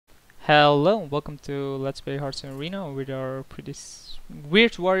Hello, welcome to Let's Play Hearthstone Arena with our pretty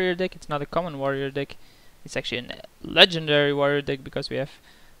weird warrior deck. It's not a common warrior deck, it's actually a legendary warrior deck because we have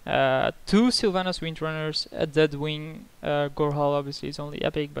two Sylvanas Windrunners, a Deadwing, Gorhal obviously is only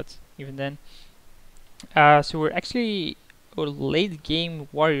epic, but even then. So we're actually a late game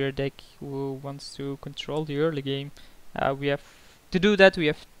warrior deck who wants to control the early game. We have to do that. We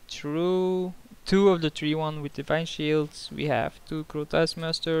have two of the 3-1 with Divine Shields, we have two Cruel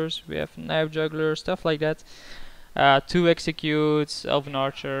Taskmasters, we have Knife Juggler, stuff like that. Two Executes, Elven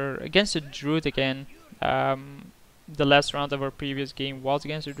Archer, against a Druid again. The last round of our previous game was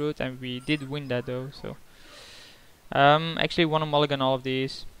against a Druid and we did win that though, so... actually wanna mulligan all of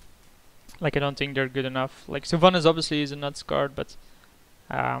these. Like, I don't think they're good enough. Like, Sylvanas obviously is a nuts card, but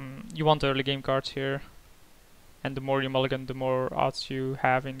you want early game cards here. And the more you mulligan, the more odds you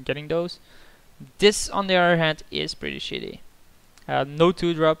have in getting those. This, on the other hand, is pretty shitty. No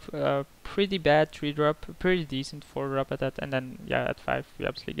 2-drop, pretty bad 3-drop, pretty decent 4-drop at that, and then, yeah, at 5 we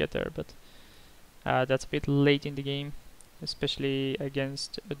absolutely get there, but that's a bit late in the game, especially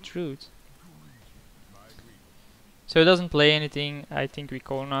against a Druid. So it doesn't play anything. I think we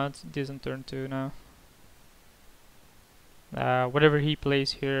call out this on turn 2 now. Whatever he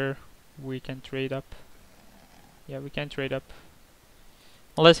plays here, we can trade up. Yeah, we can trade up.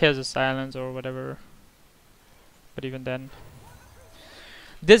 Unless he has a silence or whatever. But even then.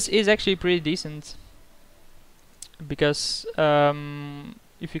 This is actually pretty decent. Because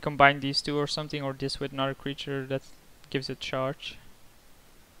if you combine these two or something, or this with another creature, that gives it charge.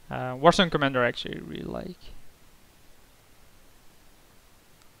 Warzone Commander I actually really like.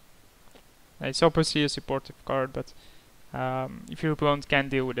 It's obviously a supportive card, but if your opponent can't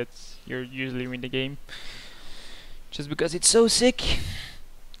deal with it, you usually win the game. Just because it's so sick.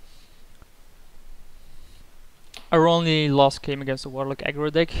 Our only loss came against the Warlock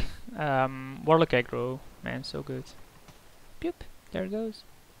aggro deck. Warlock aggro, man, so good. Pew, there it goes.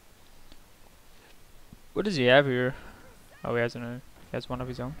 What does he have here? Oh, he has one of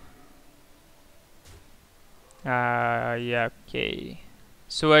his own. Yeah, okay.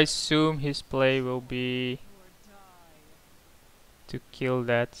 So I assume his play will be to kill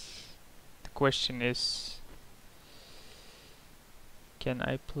that. The question is, can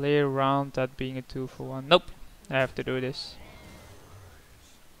I play around that being a 2-for-1? Nope. I have to do this.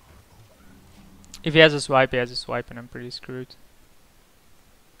 If he has a swipe, he has a swipe and I'm pretty screwed.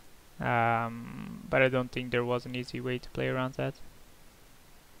 But I don't think there was an easy way to play around that.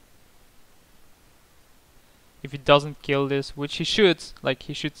 If he doesn't kill this, which he should, like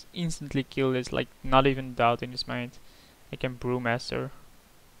he should instantly kill this, like not even doubt in his mind, I can Brewmaster.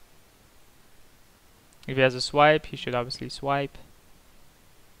 If he has a swipe, he should obviously swipe.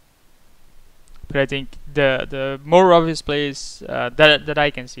 But I think the more obvious plays that I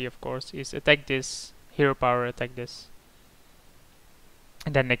can see, of course, is attack this, hero power, attack this.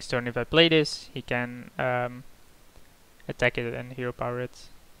 And then next turn if I play this, he can attack it and hero power it.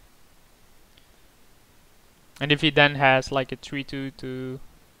 And if he then has like a 3-2 to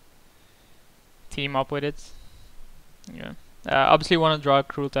team up with it, yeah. Obviously want to draw a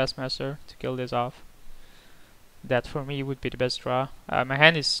Cruel Taskmaster to kill this off. That for me would be the best draw. My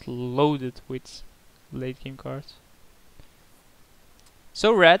hand is loaded with late game cards.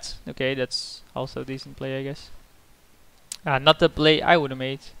 So red, okay, that's also a decent play, I guess. Not the play I would have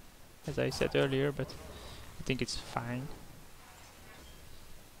made, as I said earlier, but I think it's fine.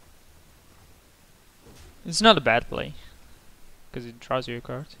 It's not a bad play, because it draws you a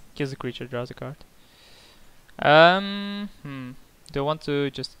card. Kills the creature, draws a card. Do I want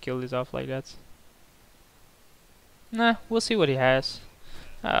to just kill this off like that? Nah, we'll see what he has.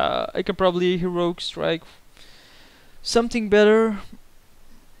 I can probably Heroic Strike something better.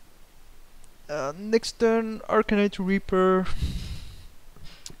 Next turn, Arcanite Reaper.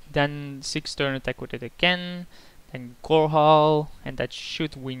 Then 6th turn attack with it again. Then Gorhal, and that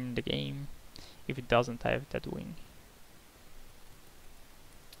should win the game. If it doesn't, I have that win.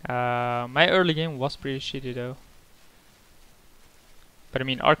 My early game was pretty shitty though. But I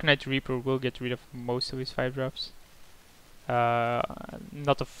mean, Arcanite Reaper will get rid of most of his 5-drops.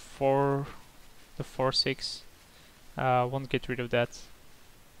 Not the 4/6 won't get rid of that,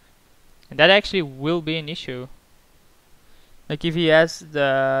 and that actually will be an issue. Like if he has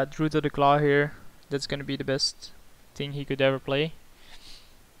the Druid of the Claw here, that's gonna be the best thing he could ever play,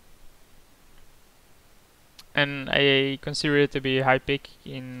 and I consider it to be a high pick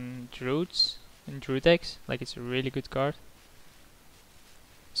in Druids, in Druid decks. Like it's a really good card,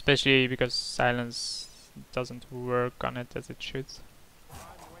 especially because silence doesn't work on it as it should.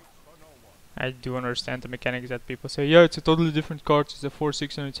 I do understand the mechanics that people say, yeah, it's a totally different card, it's a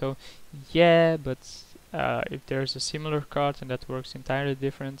 4/6 on its own. Yeah, but if there's a similar card and that works entirely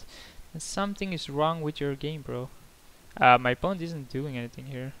different, then something is wrong with your game, bro. My opponent isn't doing anything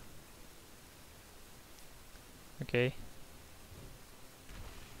here. Okay.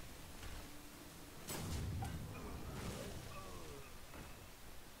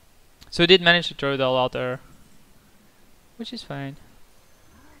 So he did manage to throw it all out there, which is fine.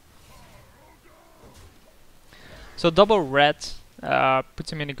 So double red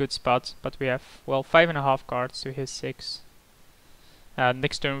puts him in a good spot, but we have, well, 5.5 cards to his 6.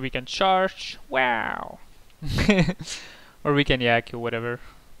 Next turn we can charge. Wow! Or we can, yeah, kill whatever.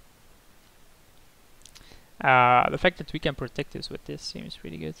 The fact that we can protect this with this seems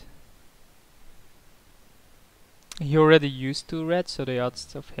pretty good. He already used 2 red, so the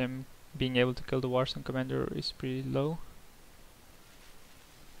odds of him being able to kill the Warzone commander is pretty low.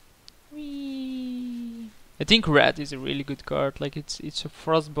 Whee! I think red is a really good card. Like it's a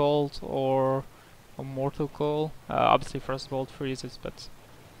Frostbolt or a Mortal Coil. Obviously Frostbolt freezes, but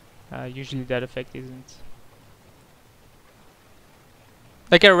usually that effect isn't.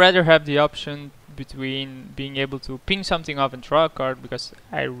 Like I'd rather have the option between being able to ping something off and draw a card, because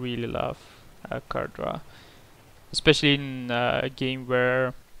I really love card draw. Especially in a game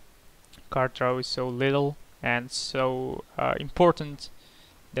where card draw is so little and so important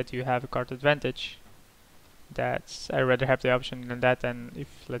that you have a card advantage. That I'd rather have the option than that than if,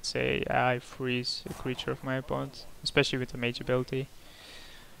 let's say, I freeze a creature of my opponent, especially with the mage ability.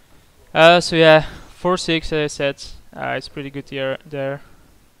 So yeah, 4/6 as I said, it's pretty good here, there.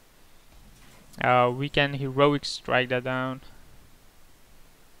 We can heroic strike that down,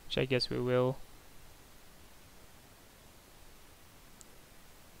 which I guess we will.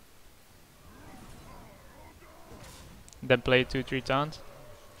 Then play 2/3 taunt,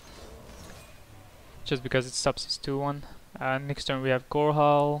 just because it stops his 2/1. Next turn we have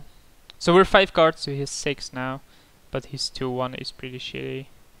Gorhal. So we're 5 cards to his 6 now, but his 2/1 is pretty shitty.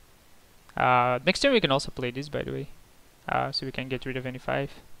 Next turn we can also play this, by the way, so we can get rid of any 5.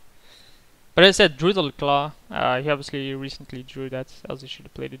 But as I said, Brutal Claw, he obviously recently drew that, else he should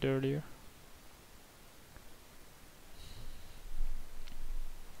have played it earlier.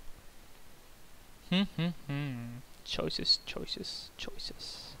 Choices, choices,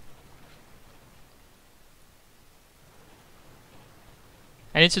 choices.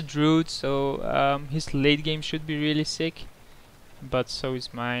 And it's a druid, so his late game should be really sick, but so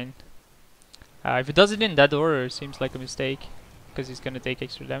is mine. If he does it in that order, it seems like a mistake, because he's gonna take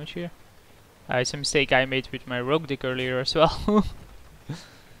extra damage here. It's a mistake I made with my rogue deck earlier as well.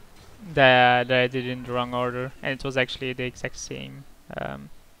 that I did in the wrong order, and it was actually the exact same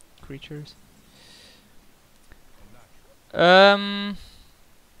creatures. No,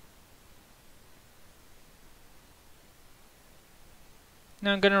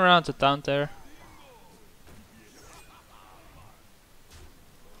 I'm gonna run out of taunt there.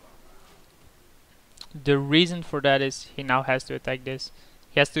 The reason for that is he now has to attack this.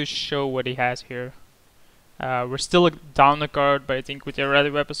 He has to show what he has here. We're still down a card, but I think with the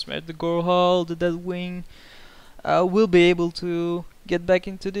erratic weapon smith, the Gorhal, the Deathwing, we'll be able to get back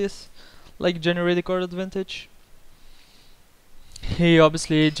into this, like generate a card advantage. He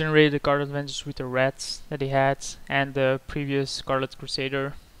obviously generated a card advantage with the rats that he had and the previous Scarlet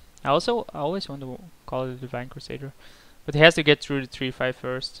Crusader. I always want to call it a Divine Crusader, but he has to get through the 3/5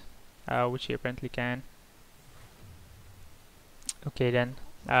 first, which he apparently can. Okay then,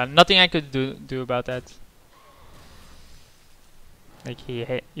 nothing I could do about that. Like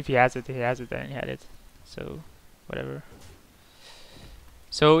if he has it, he has it, then he had it. So whatever.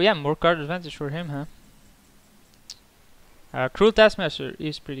 So yeah, more card advantage for him, huh? Cruel Taskmaster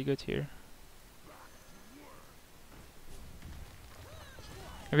is pretty good here.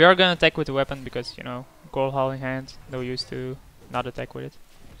 We are gonna attack with the weapon because, you know, Gorhal in hand, no use to not attack with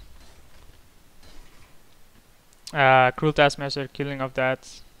it. Cruel Taskmaster, killing of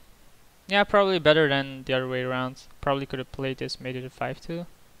that. Yeah, probably better than the other way around. Probably could have played this, made it a 5/2.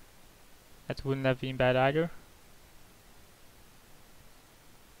 That wouldn't have been bad either.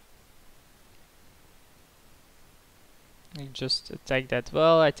 You just attack that.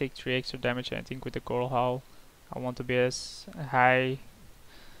 Well, I take 3 extra damage, and I think with the Gorhal I want to be as high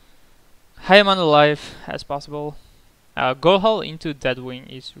amount of life as possible. Gorhal into Deathwing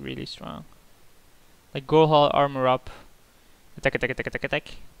is really strong. Like Gorhal armor up, attack, attack, attack, attack,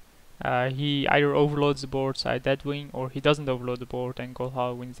 attack. He either overloads the board side Deathwing, or he doesn't overload the board and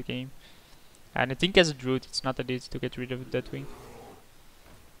Gorhal wins the game. And I think as a druid it's not that easy to get rid of Deathwing.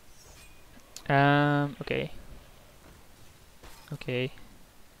 Okay. Okay.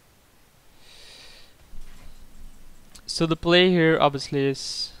 So the play here obviously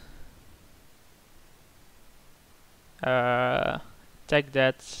is attack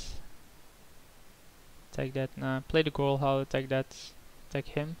that. Attack that. Nah, play the goal. How attack that? Attack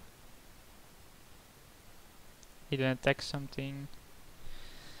him. He then attacks something.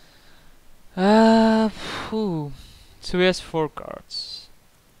 Phew. So he has 4 cards.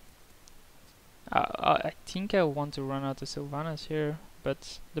 I think I want to run out of Sylvanas here,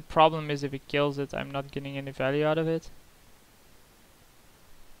 but the problem is if he kills it, I'm not getting any value out of it.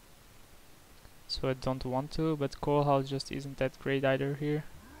 So I don't want to, but Coral just isn't that great either here.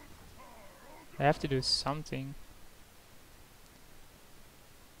 I have to do something.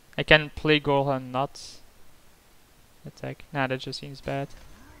 I can play Gorhal and not attack. Nah, that just seems bad.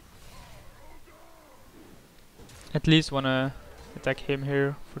 At least wanna attack him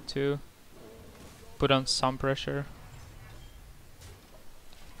here for 2. Put on some pressure.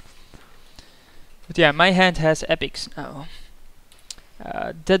 But yeah, my hand has epics now.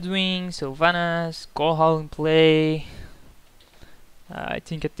 Deadwing, Sylvanas, Gorhal in play. I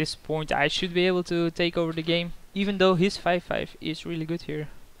think at this point I should be able to take over the game, even though his 5/5 is really good here.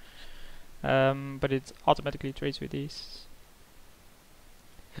 But it automatically trades with these.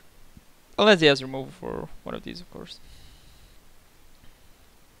 Unless he has removal for one of these, of course.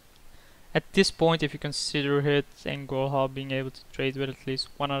 At this point, if you consider it and Gorhal being able to trade with at least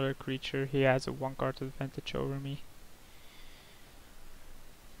one other creature, he has a 1 card advantage over me.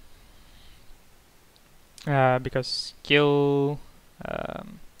 Because skill,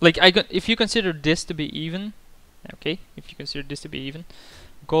 like if you consider this to be even, okay, if you consider this to be even,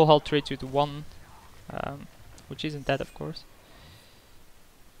 Gorhal trades with 1, which isn't that, of course.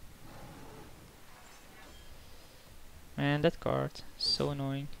 Man, that card, so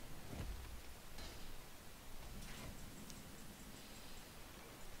annoying.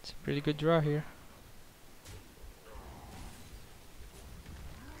 It's a pretty good draw here.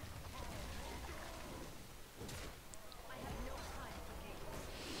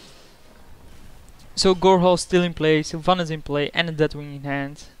 So Gorhal still in play, Sylvanas in play, and a Deathwing in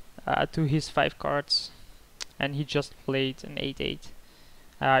hand to his 5 cards, and he just played an 8/8.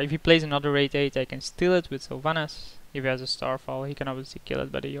 If he plays another 8/8, I can steal it with Sylvanas. If he has a Starfall, he can obviously kill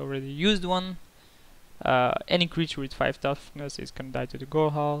it, but he already used one. Any creature with 5 toughness is gonna die to the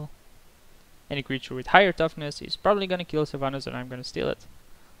Gorhal. Any creature with higher toughness is probably gonna kill Sylvanas, and I'm gonna steal it.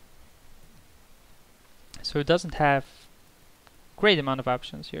 So it doesn't have great amount of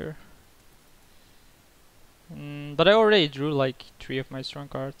options here. But I already drew like 3 of my strong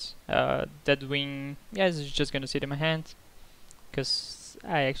cards. Deadwing, yeah, it's just gonna sit in my hand, because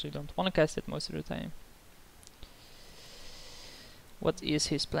I actually don't want to cast it most of the time. What is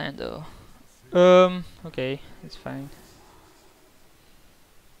his plan though? Okay, it's fine.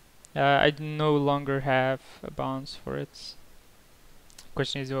 I no longer have a bounce for it.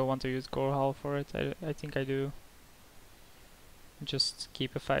 Question is, do I want to use Gorhal for it? I think I do. Just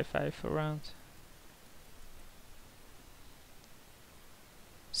keep a 5/5 around.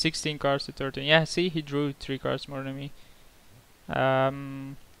 16 cards to 13. Yeah, see, he drew 3 cards more than me.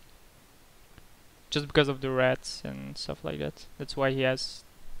 Just because of the rats and stuff like that. That's why he has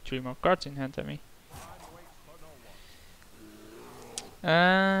 3 more cards in hand than me.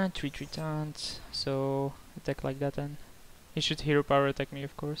 3 taunt, so attack like that then. He should hero power attack me,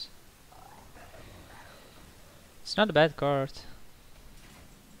 of course. It's not a bad card.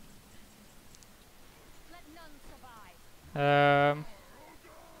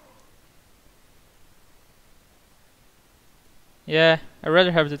 Yeah, I'd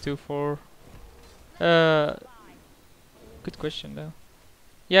rather have the 2/4. Good question though.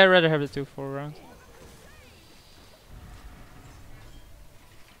 Yeah, I'd rather have the 2/4 round.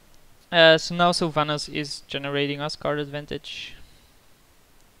 So now Sylvanas is generating us card advantage.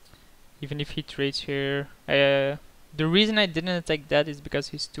 Even if he trades here. The reason I didn't attack that is because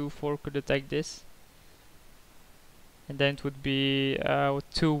his 2/4 could attack this. And then it would be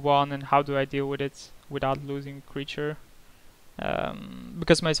 2/1, and how do I deal with it without losing a creature?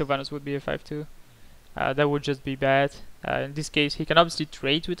 Because my Sylvanas would be a 5/2. That would just be bad. In this case, he can obviously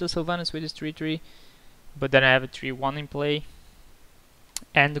trade with the Sylvanas with his 3/3, but then I have a 3/1 in play,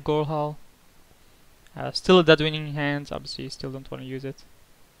 and the Gorhal. Still a dead winning hand, obviously still don't want to use it.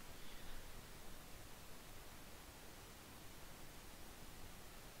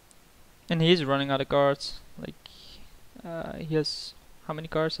 And he is running out of cards. Like, he has how many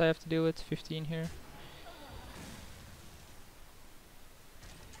cards I have to deal with? 15 here.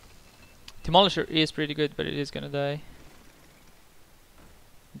 Demolisher is pretty good, but it is gonna die.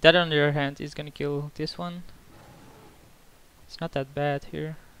 That on the other hand is gonna kill this one. It's not that bad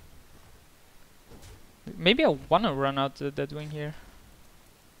here. Maybe I wanna run out the Deadwing here.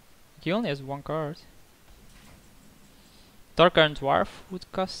 He only has one card. Dark Iron Dwarf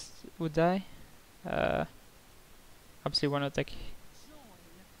would die. Obviously wanna attack.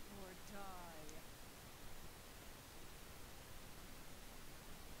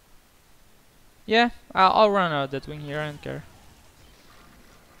 Yeah, I'll run out that wing here, I don't care.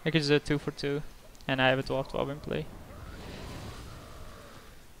 Like it's a 2 for 2, and I have a 12-12 in play.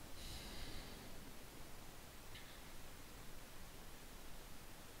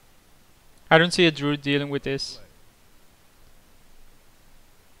 I don't see a druid dealing with this.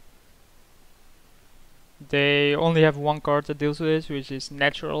 They only have one card that deals with this, which is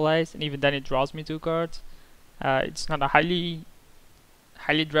Naturalized, and even then it draws me 2 cards. It's not a highly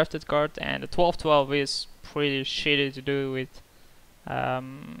drafted card, and the 12-12 is pretty shitty to do with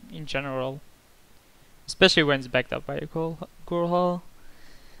in general. Especially when it's backed up by a Gorhal.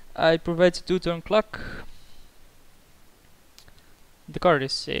 It provides a 2-turn clock. The card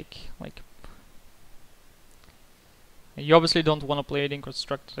is sick. Like, you obviously don't want to play it in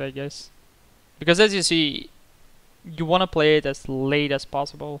constructed, I guess, because as you see, you want to play it as late as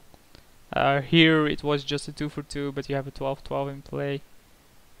possible. Here it was just a 2 for 2, but you have a 12-12 in play.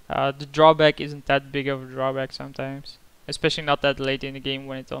 The drawback isn't that big of a drawback sometimes, especially not that late in the game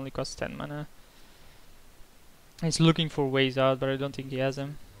when it only costs 10 mana. He's looking for ways out, but I don't think he has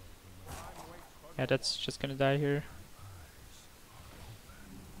them. Yeah, that's just gonna die here.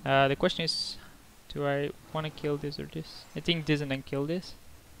 The question is, do I want to kill this or this? I think this and then kill this.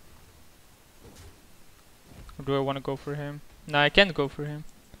 Or do I want to go for him? No, I can't go for him.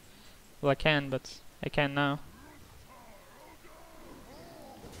 Well, I can, but I can now.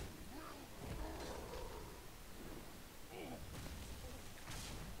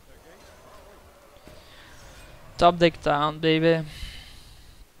 Top deck down, baby.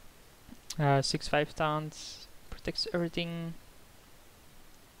 6/5 taunt protects everything.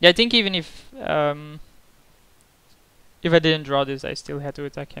 Yeah, I think even if I didn't draw this, I still had to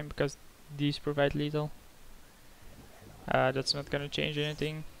attack him because these provide lethal. That's not gonna change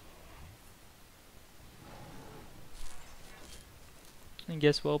anything. I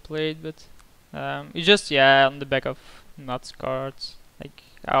guess well played, but it's just, yeah, on the back of nuts cards. Like,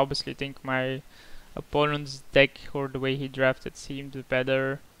 I obviously think my opponent's deck, or the way he drafted, seemed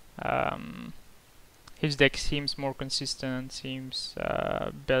better. His deck seems more consistent, seems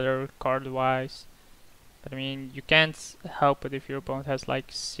better card-wise. But I mean, you can't help it if your opponent has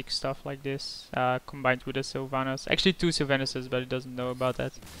like 6 stuff like this, combined with a Sylvanas. Actually 2 Sylvanuses, but he doesn't know about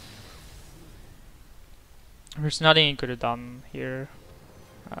that. There's nothing he could have done here.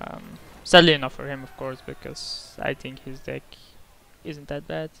 Sadly enough for him, of course, because I think his deck isn't that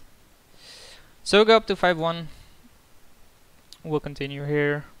bad. So go up to 5-1. We'll continue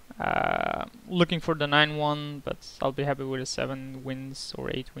here. Looking for the 9-1, but I'll be happy with a 7 wins or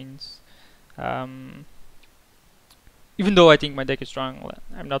 8 wins. Even though I think my deck is strong,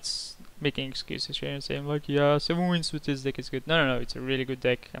 I'm not making excuses here and saying like, yeah, 7 wins with this deck is good. No, it's a really good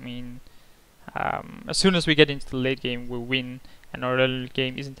deck. I mean, as soon as we get into the late game, we win, and our early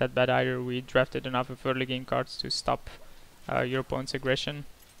game isn't that bad either. We drafted enough of early game cards to stop your opponent's aggression.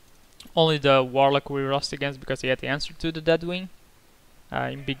 Only the Warlock we lost against because he had the answer to the Deadwing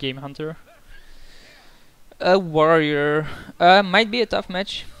in Big Game Hunter. A Warrior might be a tough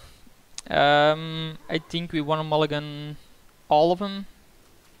match. I think we want to mulligan all of them.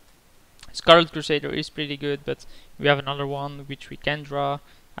 Scarlet Crusader is pretty good, but we have another one which we can draw,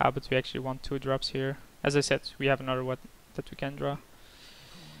 but we actually want 2 drops here. As I said, we have another one that we can draw.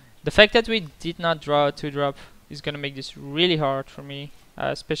 The fact that we did not draw a 2-drop is gonna make this really hard for me,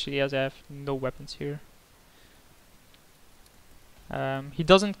 especially as I have no weapons here. He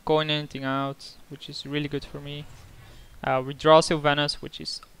doesn't coin anything out, which is really good for me. We draw Sylvanas, which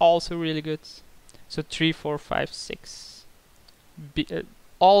is also really good. So 3, 4, 5, 6.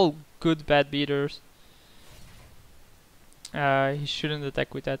 All good bad beaters. He shouldn't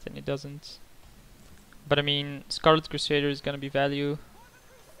attack with that, and he doesn't. But I mean, Scarlet Crusader is gonna be value.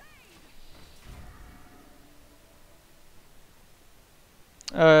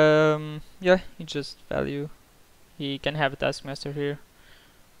 Yeah, he just value. He can have a Taskmaster here.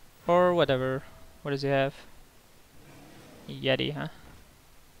 Or whatever. What does he have? Yeti, huh?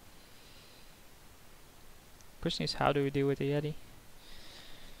 Question is, how do we deal with a Yeti?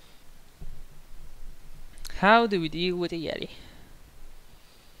 How do we deal with a Yeti?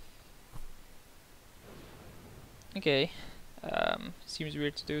 Okay. Seems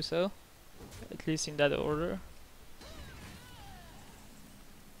weird to do so. At least in that order.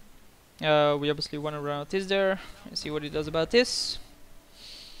 We obviously want to run out this there and see what he does about this.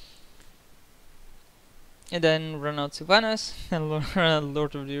 And then run out Sylvanas, and run out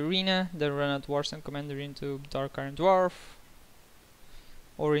Lord of the Arena, then run out Warsong Commander into Dark Iron Dwarf,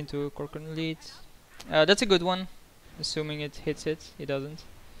 or into Corcoran Elite. That's a good one, assuming it hits it. It doesn't.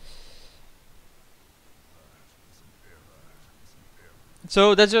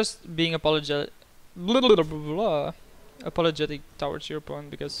 So that's just being apologetic towards your opponent,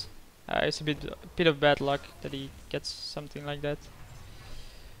 because it's a bit of bad luck that he gets something like that.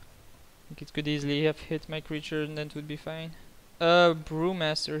 I think it could easily have hit my creature and then it would be fine.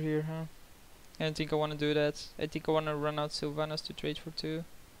 Brewmaster here, huh? I don't think I want to do that. I think I want to run out Sylvanas to trade for 2.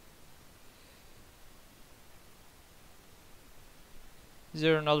 Is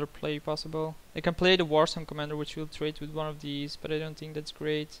there another play possible? I can play the Warsong Commander, which will trade with one of these, but I don't think that's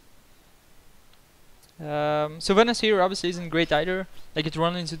great. Sylvanas here obviously isn't great either. Like, it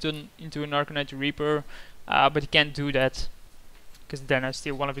runs into an Arcanite Reaper, but he can't do that, because then I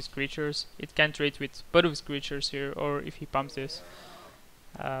steal one of his creatures. It can trade with both of his creatures here, or if he pumps this.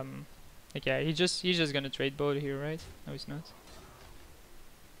 Like, yeah, he's just gonna trade both here, right? No, he's not.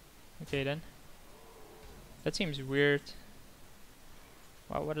 Okay then. That seems weird.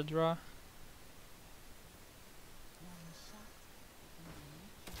 Wow, what a draw.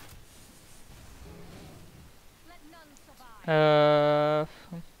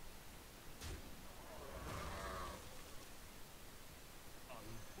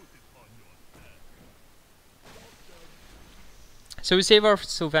 So we save our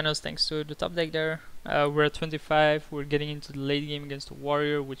Sylvanas thanks to the top deck there. We're at 25, we're getting into the late game against the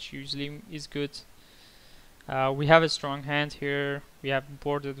Warrior, which usually is good. We have a strong hand here, we have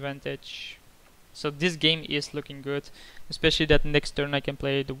board advantage. So this game is looking good, especially that next turn I can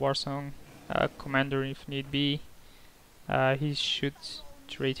play the Warsong Commander if need be. He should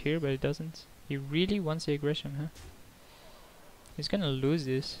trade here, but he doesn't. He really wants the aggression, huh? He's gonna lose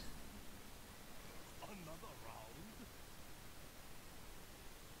this.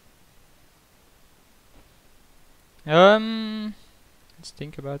 Let's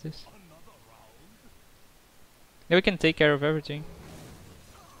think about this. Yeah, we can take care of everything.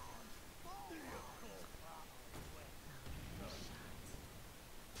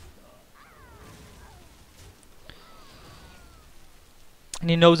 And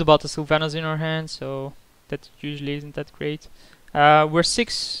he knows about the Sylvanas in our hand, so that usually isn't that great. We're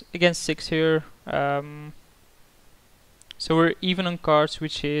 6 against 6 here. So we're even on cards,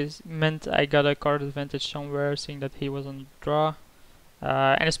 which is meant I got a card advantage somewhere, seeing that he was on the draw.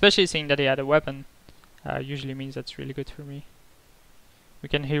 And especially seeing that he had a weapon, usually means that's really good for me. We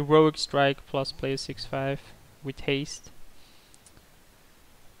can Heroic Strike plus play a 6/5 with haste.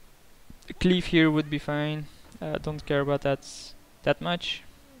 A Cleave here would be fine. Don't care about that much.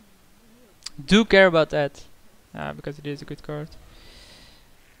 Do care about that, because it is a good card.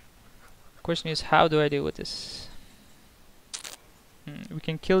 Question is, how do I deal with this? We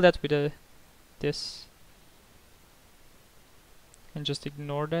can kill that with this and just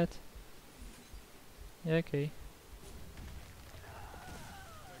ignore that. Yeah, okay.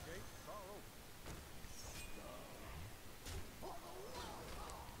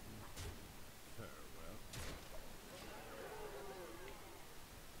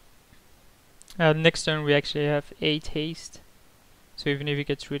 Next turn we actually have 8 haste, so even if he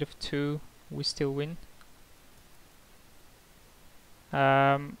gets rid of 2, we still win.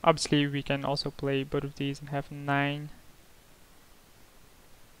 Obviously we can also play both of these and have 9.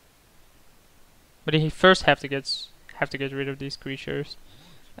 But he first have to get rid of these creatures.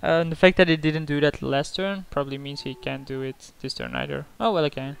 And the fact that he didn't do that last turn probably means he can't do it this turn either. Oh well, I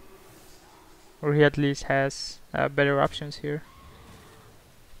can. Or he at least has better options here.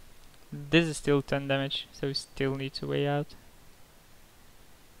 This is still 10 damage, so he still needs a way out.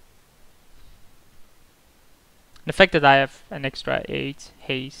 The fact that I have an extra 8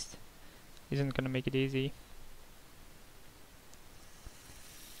 haste isn't gonna make it easy.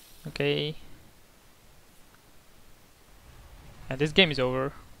 Okay. Yeah, this game is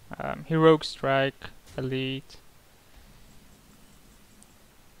over. Heroic Strike, Elite.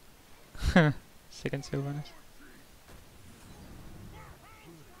 Second Sylvanas.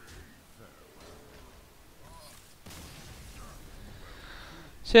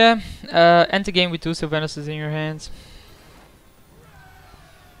 So yeah, end the game with 2 Sylvanases in your hands.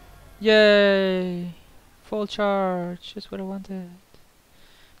 Yay! Full charge, just what I wanted.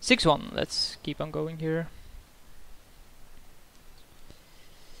 6-1, let's keep on going here.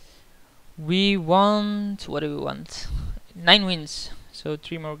 We want, what do we want? 9 wins, so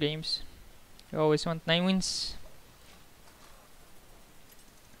 3 more games. You always want 9 wins.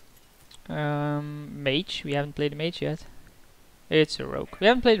 Mage, we haven't played a mage yet. It's a rogue. We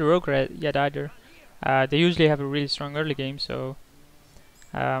haven't played a rogue yet either. They usually have a really strong early game, so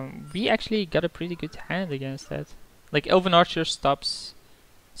we actually got a pretty good hand against that. Like Elven Archer stops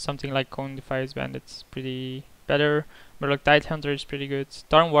something like Cone Defies Bandits pretty better. Murloc Tidehunter is pretty good.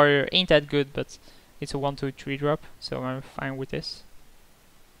 Tarn Warrior ain't that good, but it's a 1/2/3 drop, so I'm fine with this.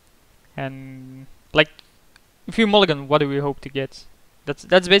 And like, if you mulligan, what do we hope to get?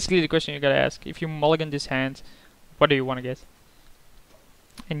 That's basically the question you gotta ask. If you mulligan this hand, what do you want to get?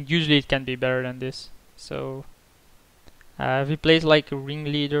 And usually it can be better than this. So if he plays like a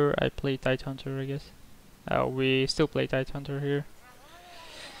ringleader, I play Tidehunter, I guess. We still play Tidehunter here.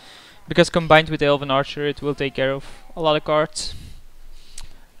 Because combined with the Elven Archer, it will take care of a lot of cards.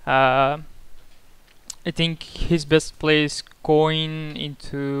 I think his best play is coin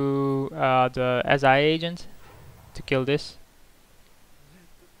into the SI agent to kill this.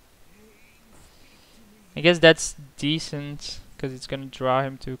 I guess that's decent because it's gonna draw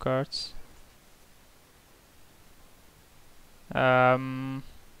him 2 cards.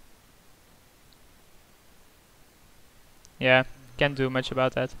 Yeah, can't do much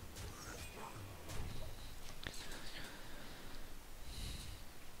about that.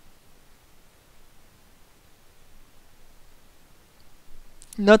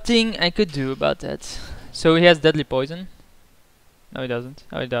 Nothing I could do about that. So he has deadly poison. No, he doesn't.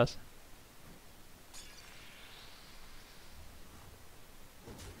 Oh, he does.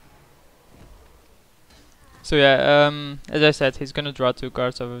 So yeah, as I said, he's gonna draw 2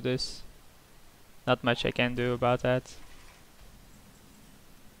 cards off of this. Not much I can do about that.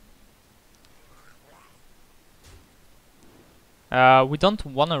 We don't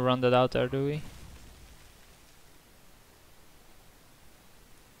wanna run that out there, do we?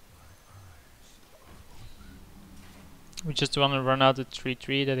 We just wanna run out the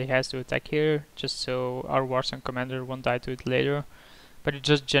 3/3 that he has to attack here, just so our Warsong Commander won't die to it later. But it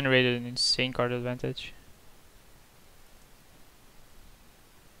just generated an insane card advantage.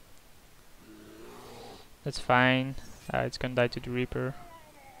 That's fine. It's gonna die to the Reaper.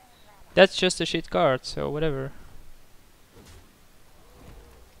 That's just a shit card, so whatever.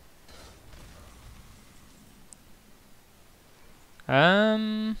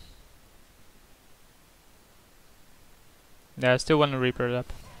 Yeah, I still want to Reaper it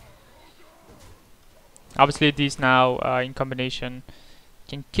up. Obviously, these now in combination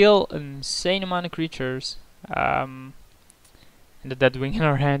can kill an insane amount of creatures. And the Deadwing in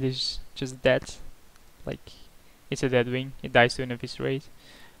our hand is just dead. Like, it's a Deadwing. It dies to an Eviscerate.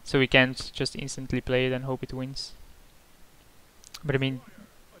 So we can't just instantly play it and hope it wins. But I mean,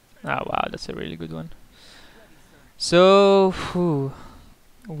 oh wow, that's a really good one. So,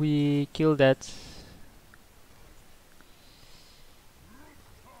 we kill that.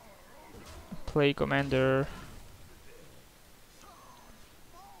 Play Commander.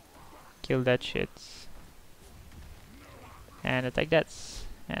 Kill that shit. And attack that.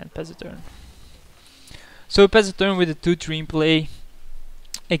 And pass a turn. So pass a turn with a 2/3 in play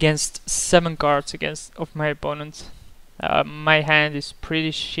against 7 cards of my opponent. My hand is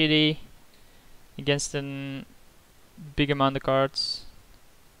pretty shitty against a big amount of cards.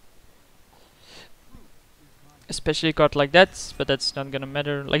 Especially a card like that, but that's not gonna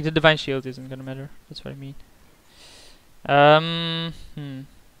matter. Like the Divine Shield isn't gonna matter. That's what I mean.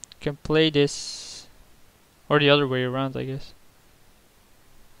 Can play this, or the other way around, I guess.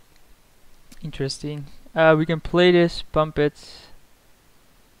 Interesting. We can play this, pump it,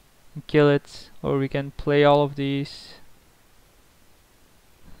 and kill it, or we can play all of these.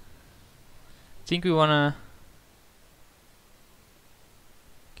 I think we wanna.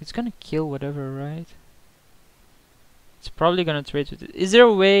 It's gonna kill whatever, right? It's probably gonna trade with it. Is there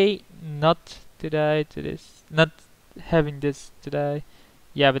a way not to die to this? Not having this to die?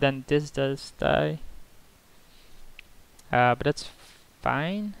 Yeah, but then this does die. But that's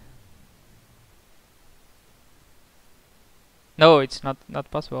fine. No, it's not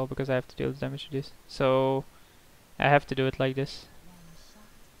possible because I have to deal damage to this. So I have to do it like this.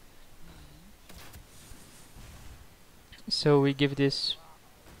 So we give this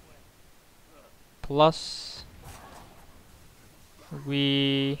plus.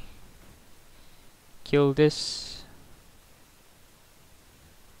 We kill this.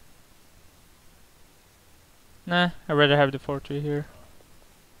 Nah, I'd rather have the 4/3 here.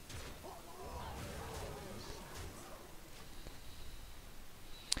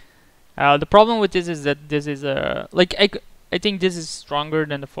 The problem with this is that this is like I think this is stronger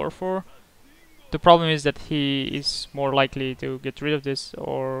than the 4/4. The problem is that he is more likely to get rid of this,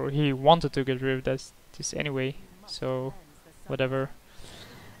 or he wanted to get rid of this anyway. So whatever.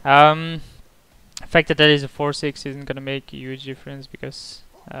 The fact that that is a 4/6 isn't gonna make a huge difference because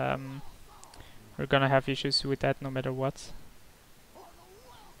we're We're gonna have issues with that no matter what.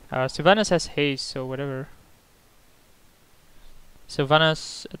 Sylvanas has haste, so whatever.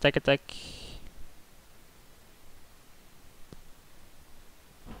 Sylvanas, attack.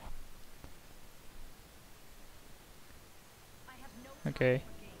 Okay.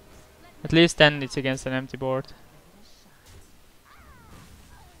 At least then it's against an empty board.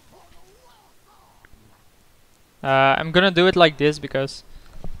 I'm gonna do it like this because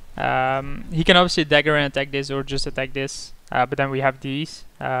he can obviously dagger and attack this or just attack this. But then we have these.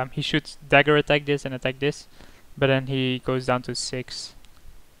 He should dagger attack this and attack this. But then he goes down to 6.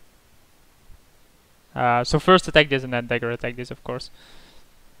 So first attack this and then dagger attack this, of course.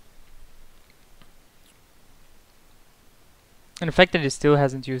 And the fact that he still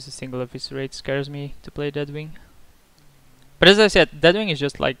hasn't used a single eviscerate scares me to play Deadwing. But as I said, Deadwing is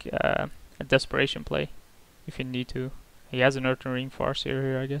just like a desperation play, if you need to. He has an Earthen Ring Farseer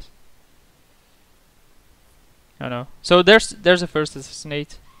here, I guess. I don't know. So there's a first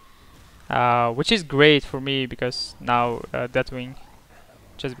assassinate, which is great for me because now Deadwing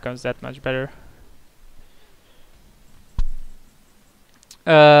just becomes that much better.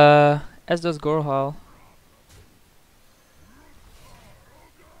 As does Gorhal.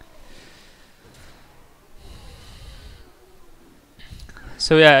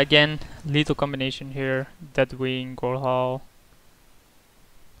 So yeah, again, lethal combination here. Deadwing, Gorhal.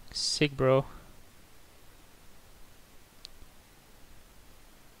 Sick, bro.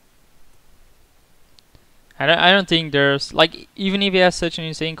 I don't think there's, like, even if he has such an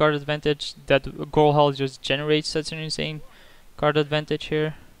insane card advantage, that Gorhal just generates such an insane card advantage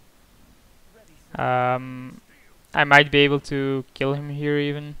here. I might be able to kill him here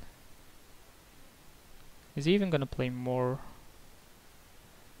even. Is he even gonna play more?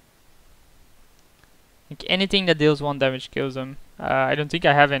 Like anything that deals 1 damage kills him. I don't think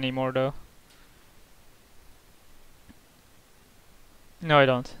I have any more though. No, I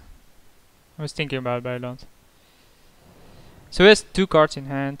don't. I was thinking about it, but I don't. So he has 2 cards in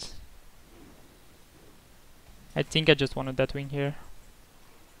hand. I think I just wanted that wing here.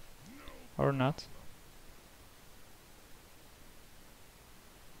 Or not.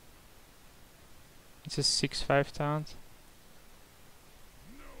 It's a 6/5 taunt.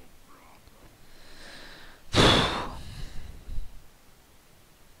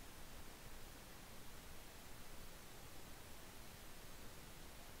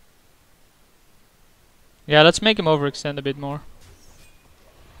 Yeah, let's make him overextend a bit more.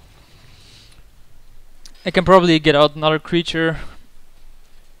 I can probably get out another creature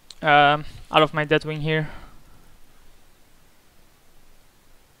out of my Deathwing here.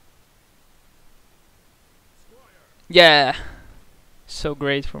 Yeah, so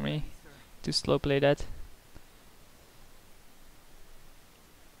great for me to slow play that.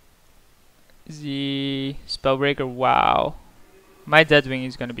 The Spellbreaker, wow. My Deathwing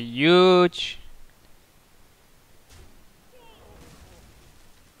is gonna be huge.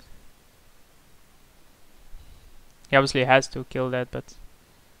 He obviously has to kill that, but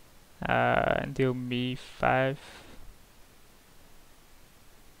and deal me 5.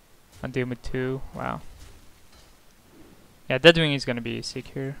 And deal me 2. Wow. Yeah, Deathwing is gonna be sick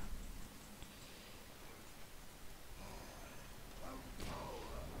here.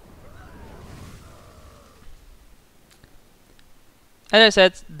 As I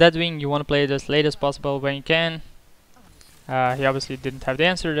said, Deathwing, you want to play it as late as possible when you can. He obviously didn't have the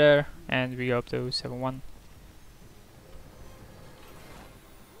answer there, and we go up to 7-1.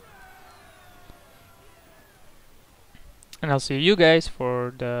 And I'll see you guys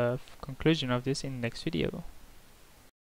for the conclusion of this in the next video.